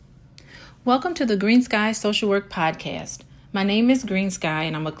Welcome to the Green Sky Social Work Podcast. My name is Green Sky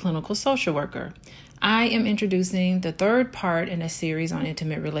and I'm a clinical social worker. I am introducing the third part in a series on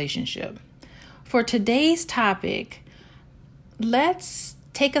intimate relationship. For today's topic, let's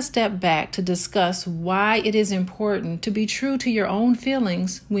take a step back to discuss why it is important to be true to your own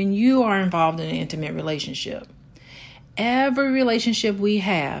feelings when you are involved in an intimate relationship. Every relationship we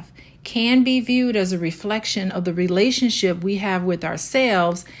have can be viewed as a reflection of the relationship we have with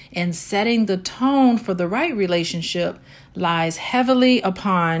ourselves, and setting the tone for the right relationship lies heavily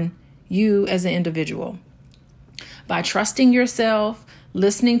upon you as an individual. By trusting yourself,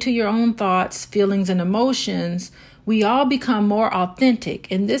 listening to your own thoughts, feelings, and emotions, we all become more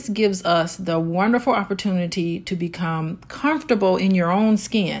authentic, and this gives us the wonderful opportunity to become comfortable in your own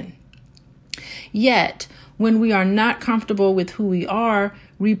skin. Yet, when we are not comfortable with who we are,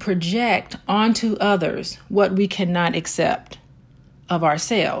 we project onto others what we cannot accept of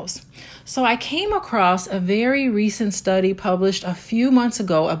ourselves. So I came across a very recent study published a few months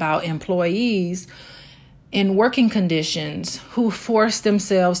ago about employees in working conditions who force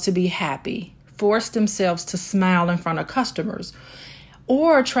themselves to be happy, force themselves to smile in front of customers,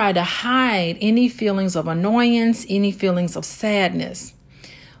 or try to hide any feelings of annoyance, any feelings of sadness.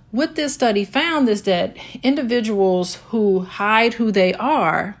 What this study found is that individuals who hide who they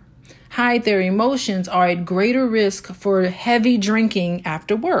are, hide their emotions, are at greater risk for heavy drinking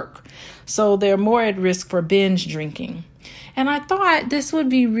after work. So they're more at risk for binge drinking. And I thought this would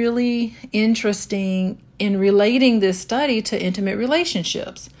be really interesting in relating this study to intimate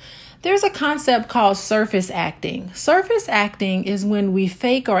relationships. There's a concept called surface acting. Surface acting is when we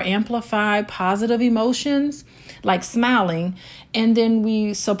fake or amplify positive emotions, like smiling, and then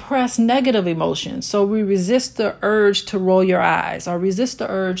we suppress negative emotions. So we resist the urge to roll your eyes or resist the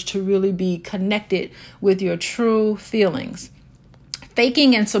urge to really be connected with your true feelings.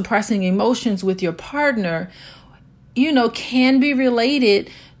 Faking and suppressing emotions with your partner, can be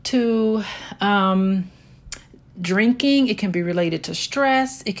related to drinking. It can be related to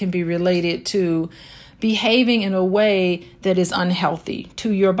stress. It can be related to behaving in a way that is unhealthy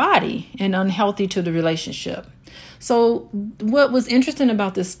to your body and unhealthy to the relationship. So what was interesting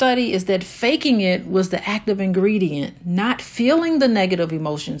about this study is that faking it was the active ingredient, not feeling the negative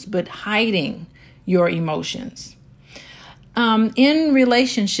emotions, but hiding your emotions. In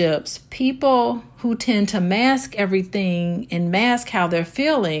relationships, people who tend to mask everything and mask how they're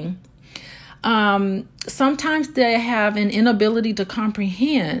feeling, sometimes they have an inability to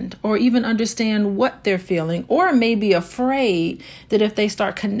comprehend or even understand what they're feeling, or may be afraid that if they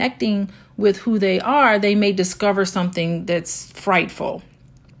start connecting with who they are, they may discover something that's frightful.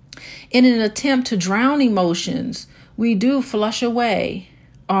 In an attempt to drown emotions, we do flush away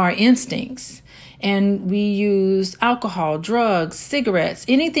our instincts, and we use alcohol, drugs, cigarettes,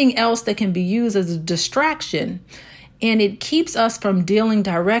 anything else that can be used as a distraction. And it keeps us from dealing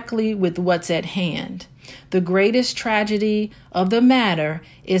directly with what's at hand. The greatest tragedy of the matter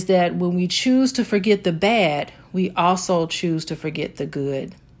is that when we choose to forget the bad, we also choose to forget the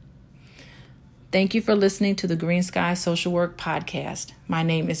good. Thank you for listening to the Green Sky Social Work Podcast. My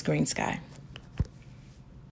name is Green Sky.